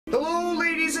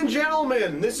and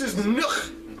gentlemen, this is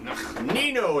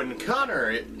Nino and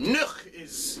Connor. Nuh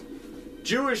is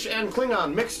Jewish and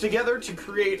Klingon mixed together to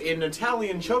create an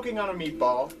Italian choking on a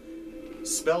meatball,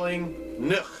 spelling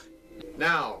Nuh.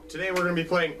 Now, today we're going to be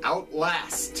playing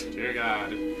Outlast. Dear God.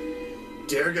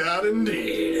 Dear God,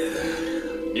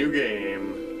 indeed. New game.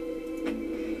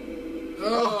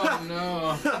 Oh,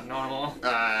 no. Normal.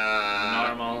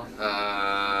 Normal.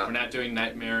 We're not doing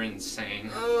Nightmare Insane.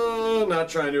 Not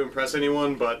trying to impress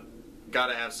anyone, but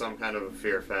gotta have some kind of a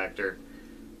fear factor.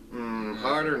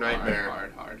 Hard or Nightmare?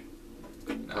 Hard.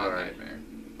 No, Alright. Nightmare.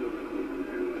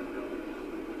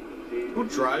 Who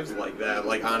drives like that?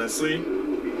 Like, honestly?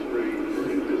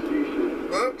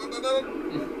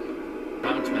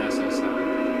 Mount Massive.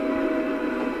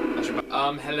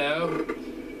 Hello?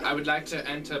 I would like to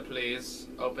enter, please.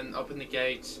 Open the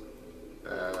gate.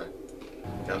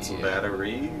 Got some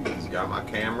batteries. Got my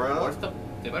camera. What the?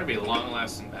 They better be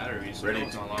long-lasting batteries. Ready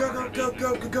to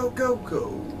go.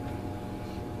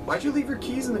 Why'd you leave your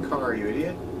keys in the car, you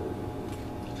idiot?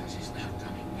 Because he's not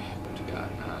coming back. To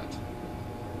God, not.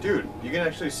 Dude, you can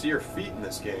actually see your feet in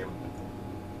this game.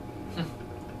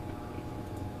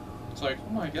 It's like,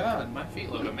 oh my God, my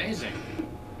feet look amazing.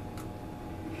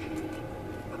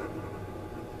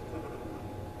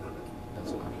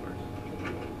 That's awkward.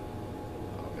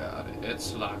 Oh God,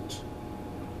 it's locked.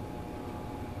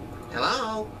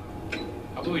 Hello?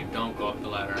 How about we don't go up the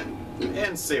ladder?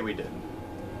 And say we did.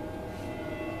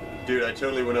 Dude, I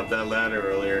totally went up that ladder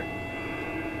earlier.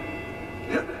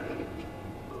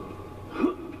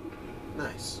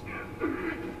 Nice.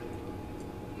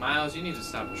 Miles, you need to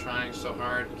stop trying so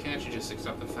hard. Can't you just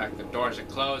accept the fact that doors are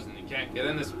closed and you can't get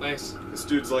in this place? This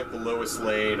dude's like the Lois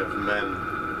Lane of Men.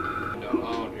 No,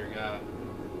 oh dear God.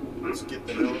 Let's get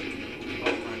the note.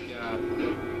 Oh my God.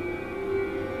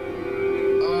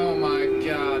 Oh my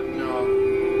God, no.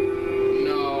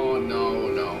 No, I'm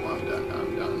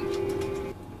done.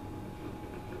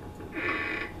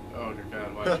 Oh dear God,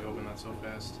 why did you open that so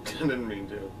fast? I didn't mean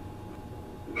to.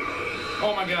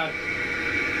 Oh my God.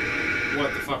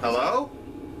 What the fuck? Hello?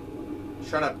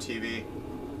 Shut up, TV.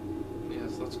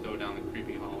 Yes, let's go down the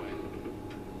creepy hallway.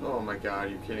 Oh my God, are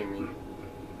you kidding me?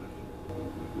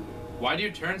 Why do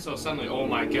you turn so suddenly? Oh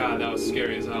my God, that was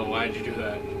scary as hell. Why did you do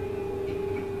that?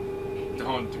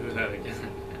 Don't do that again.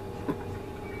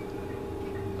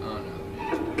 Oh no.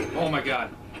 Oh my God.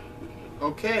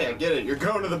 Okay, I get it. You're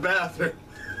going to the bathroom.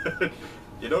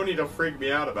 You don't need to freak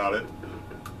me out about it.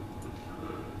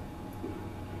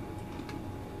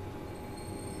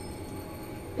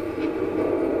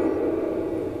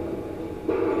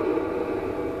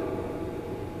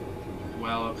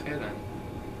 Well, okay then.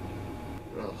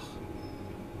 Ugh.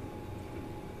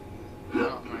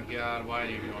 Oh my God, why are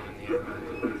you going in the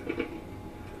end?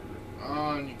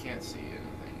 Oh, and you can't see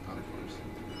anything, of course.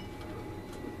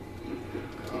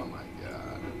 Oh my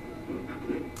God.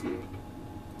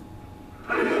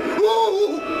 Whoa!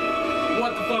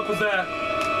 What the fuck was that?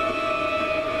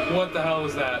 What the hell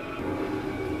was that?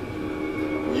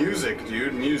 Music,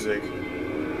 dude, music.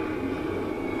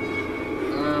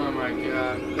 Oh my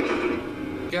God.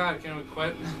 God, can we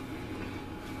quit?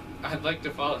 I'd like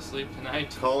to fall asleep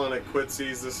tonight. Calling it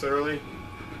quitsies this early?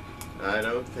 I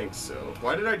don't think so.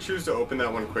 Why did I choose to open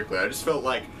that one quickly? I just felt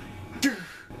like...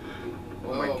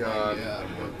 Oh my God. Yeah,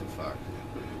 what the fuck?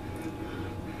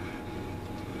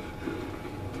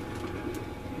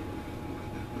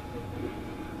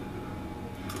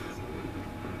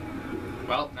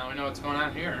 Well, now we know what's going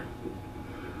on here.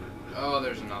 Oh,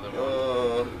 there's another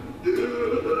one.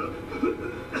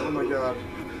 Oh my God.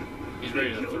 He's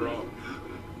ready to throw.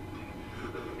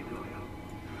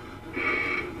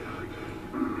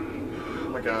 Oh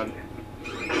my God.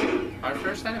 Our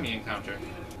first enemy encounter.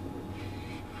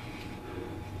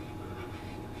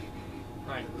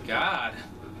 My God.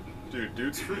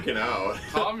 Dude's freaking out.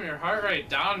 Calm your heart rate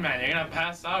down, man. You're gonna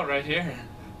pass out right here.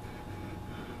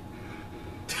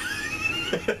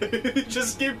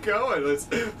 Just keep going. Let's...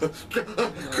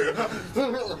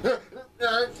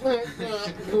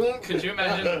 Could you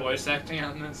imagine voice acting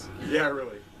on this? Yeah,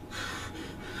 really.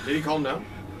 Did he calm down?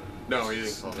 No, he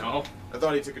didn't calm down. No. I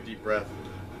thought he took a deep breath.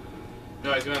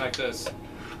 No, he's going like this.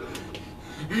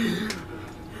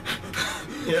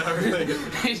 Yeah, really.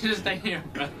 He's just taking a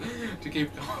breath to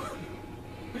keep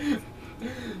going.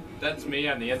 That's me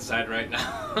on the inside right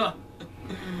now.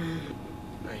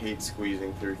 I hate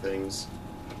squeezing through things.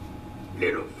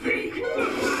 Little pig.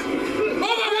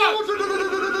 Oh my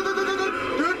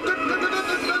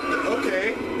God!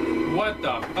 Okay. What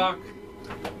the fuck?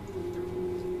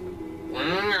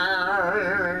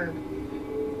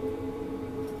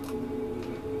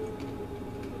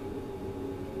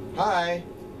 Hi.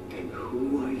 And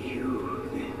who are you,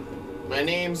 then? My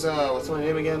name's, what's my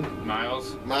name again?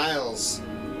 Miles. Miles.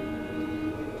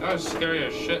 That was scary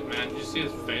as shit, man. Did you see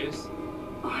his face?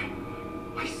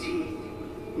 I see.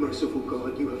 Merciful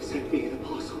God, you have sent me an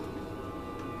apostle.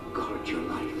 Guard your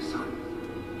life, son.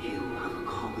 You have a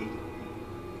calling.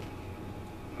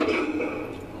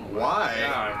 Why?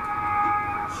 Yeah.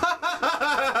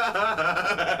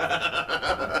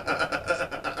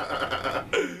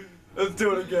 Let's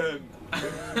do it again.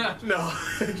 No.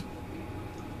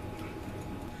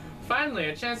 Finally,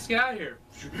 a chance to get out of here.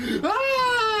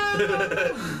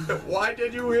 Why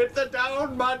did you hit the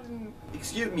down button?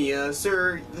 Excuse me,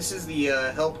 sir, this is the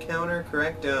help counter,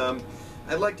 correct?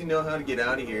 I'd like to know how to get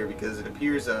out of here because it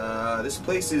appears this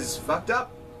place is fucked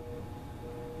up.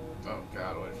 Oh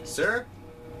God, what if he... Sir?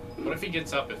 What if he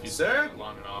gets up if you Sir? stay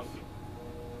long enough?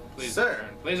 Please Sir? don't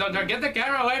turn. Please don't turn. Get the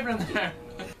camera away from there.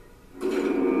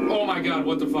 Oh my God,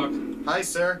 what the fuck? Hi,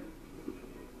 sir.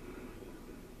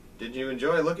 Did you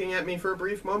enjoy looking at me for a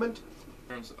brief moment?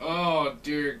 Oh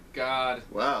dear God.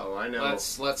 Wow, I know.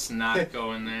 Let's not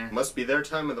go in there. Must be their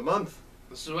time of the month.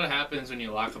 This is what happens when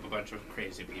you lock up a bunch of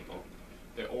crazy people.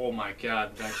 Oh my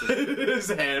God, that just... His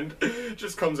hand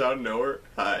just comes out of nowhere.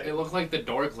 Hi. It looked like the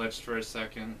door glitched for a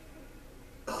second.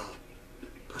 Oh,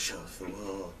 push-ups, the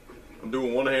wall. I'm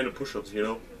doing one-handed push-ups, you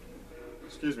know.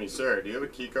 Excuse me, sir. Do you have a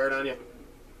key card on you?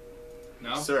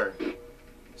 No? Sir.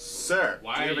 Sir,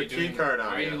 Why do you are have a you key doing... card on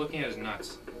Why are you? you looking at his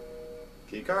nuts?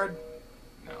 Key card?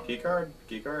 No. Key card?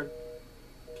 Key card?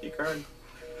 Key card?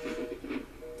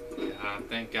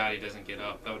 Thank God he doesn't get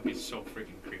up. That would be so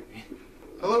freaking creepy.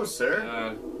 Hello,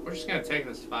 sir. We're just gonna take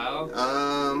this file.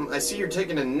 I see you're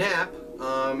taking a nap.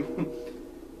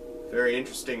 Very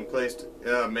interesting place to...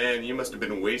 Oh, man, you must have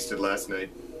been wasted last night.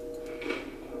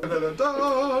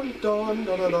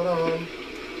 Dun-dun-dun-dun-dun-dun-dun.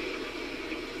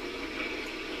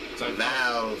 It's like,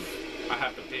 Valve. I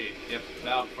have to pee. Yep,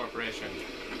 Valve Corporation.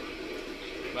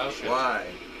 Well, shit. Why?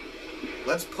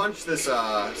 Let's punch this,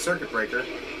 circuit breaker.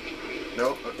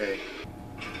 Nope, okay.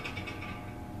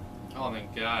 Oh,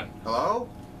 thank God. Hello?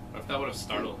 What if that would have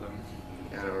startled him?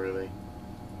 Yeah, no, really.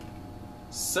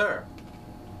 Sir,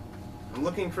 I'm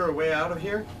looking for a way out of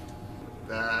here.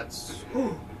 That's...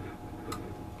 Whew.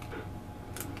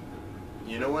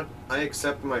 You know what? I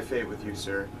accept my fate with you,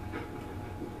 sir.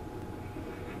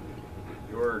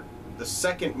 You're the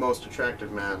second most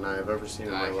attractive man I have ever seen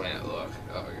in my I life. can't look.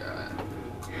 Oh, God.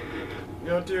 You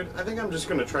know, dude, I think I'm just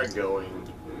gonna try going.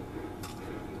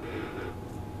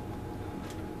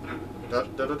 Da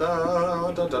da da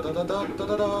da da da da da da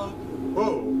da da.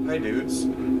 Whoa, hi dudes.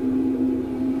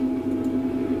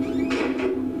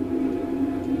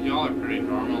 Y'all are pretty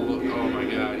normal. Look, oh my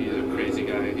God, he's a crazy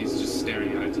guy. He's just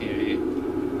staring at a TV.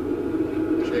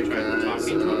 Hey Try guys,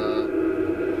 talking to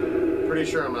him. pretty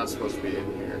sure I'm not supposed to be in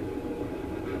here.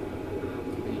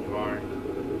 You are.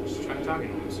 Just try talking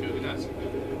to him. See what he does.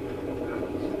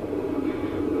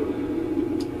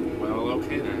 Well,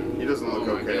 okay then. He doesn't look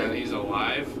oh my okay. God, he's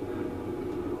alive.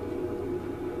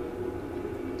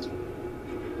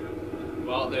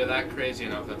 Well, they're that crazy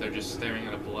enough that they're just staring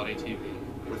at a bloody TV.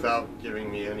 Without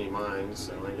giving me any mind,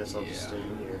 so I guess I'll just Yeah. stay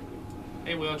in here.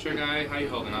 Hey, wheelchair guy, how you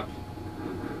holding up?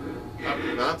 Up.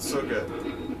 Not so good.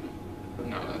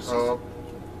 No, that's Oh.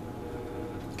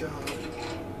 God.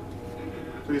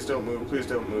 Please don't move, please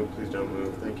don't move, please don't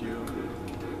move. Thank you.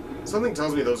 Something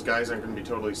tells me those guys aren't going to be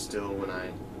totally still when I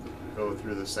go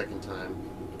through the second time.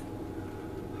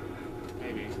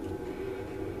 maybe.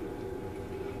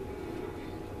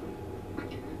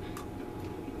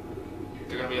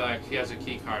 They're gonna be like, he has a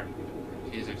key card.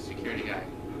 He's a security guy.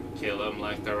 Kill him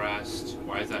like the rest.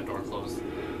 Why is that door closed?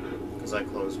 Because I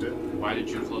closed it. Why did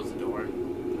you close the door?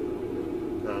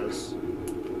 Because...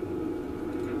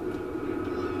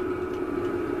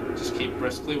 Just keep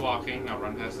briskly walking. Now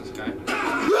run past this guy. What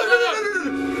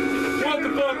the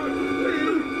fuck?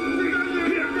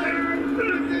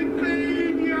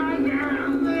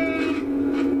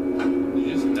 Did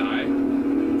you just die?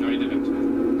 No, you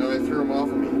didn't. No, they threw him off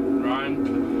of me.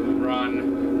 Run.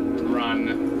 Run. Run.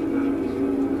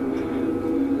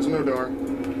 There's no door.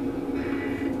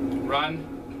 Run.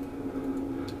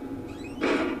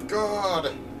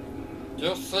 God!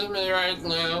 You see me right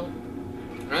now?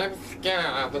 I'm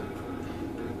scared.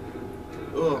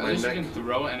 Oh, At my least neck. you can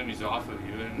throw enemies off of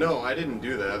you. And... No, I didn't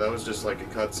do that. That was just like a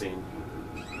cutscene.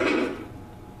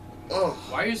 Oh,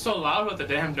 Why are you so loud with the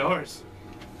damn doors?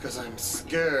 because I'm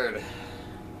scared.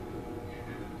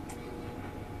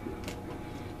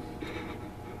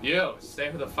 You,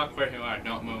 stay who the fuck where you are.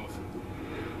 Don't move.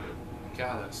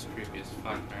 God, that's creepy as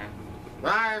fuck, man.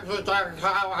 Why is it so again?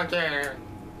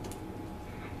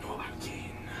 No, again.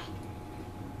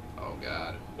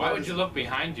 god. Why would you look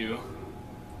behind you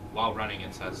while running,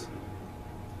 it says?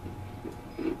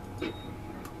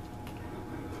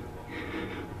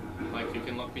 Like, you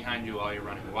can look behind you while you're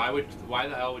running. Why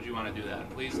the hell would you want to do that?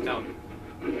 Please tell me.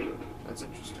 That's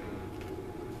interesting.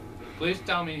 Please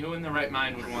tell me who in the right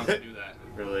mind would want to do that.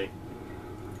 Really?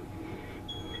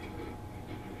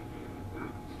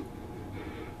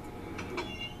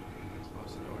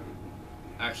 Close the door.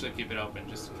 Actually, keep it open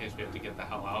just in case we have to get the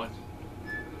hell out.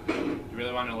 You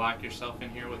really want to lock yourself in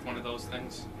here with one of those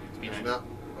things? It's behind you.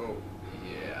 Oh.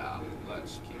 Yeah,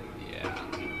 let's keep. Yeah.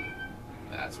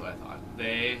 That's what I thought.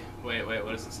 Wait,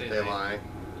 what does it say? They lie.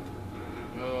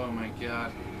 Oh my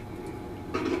god.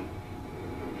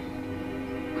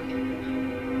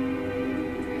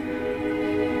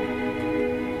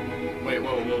 Wait,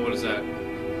 whoa, what is that?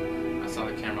 I saw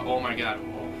the camera. Oh my god.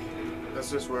 Whoa.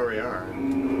 That's just where we are.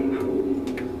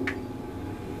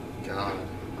 God.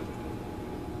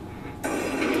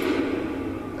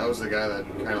 That was the guy that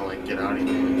kind of like, get out of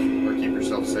here or keep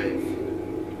yourself safe.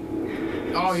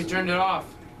 Oh, he turned it off.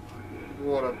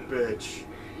 What a bitch.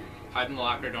 Hide in the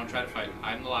locker, don't try to fight.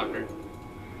 Hide in the locker.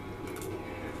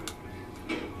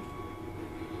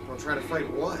 Don't try to fight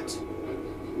what?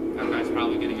 That guy's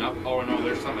probably getting up. Oh no,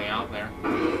 there's something out there.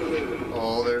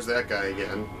 Oh, there's that guy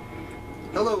again.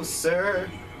 Hello, sir.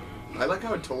 I like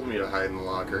how it told me to hide in the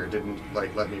locker. It didn't,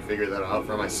 like, let me figure that out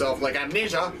for myself, like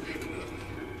amnesia.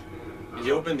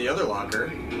 You opened the other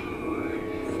locker.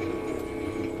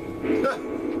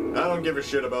 I don't give a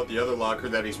shit about the other locker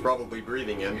that he's probably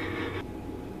breathing in.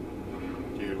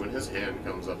 Dude, when his hand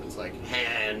comes up, it's like,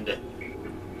 hand.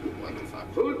 What the fuck?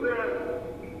 Who's there?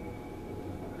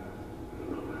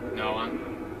 No one?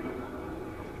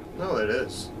 No, it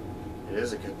is. It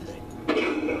is a good thing.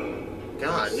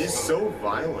 God, he's so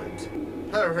violent.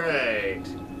 Alright.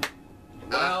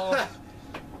 Well,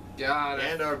 God.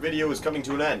 And our video is coming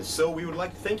to an end, so we would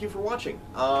like to thank you for watching.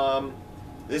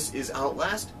 This is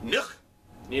Outlast.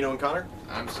 Nino and Connor.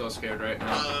 I'm so scared right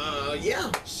now.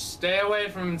 Yeah. Stay away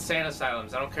from insane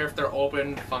asylums. I don't care if they're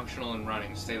open, functional, and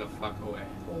running. Stay the fuck away.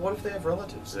 Well, what if they have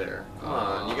relatives there? Come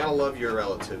on, you gotta love your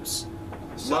relatives.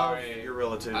 Sorry. Love your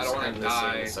relatives I don't wanna and the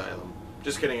die. insane asylum.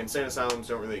 Just kidding, insane asylums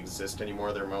don't really exist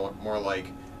anymore. They're more like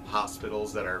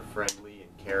hospitals that are friendly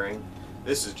and caring.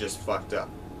 This is just fucked up.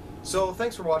 So,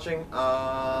 thanks for watching.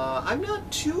 I'm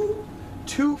not too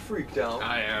freaked out.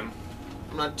 I am.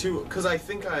 I'm not too, because I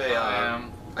think I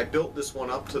am. I built this one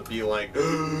up to be like,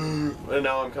 and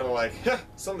now I'm kind of like,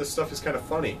 some of this stuff is kind of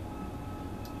funny.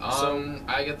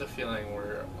 I get the feeling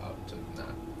we're up to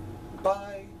not.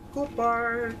 Bye,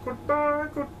 goodbye, goodbye,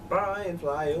 goodbye, and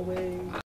fly away.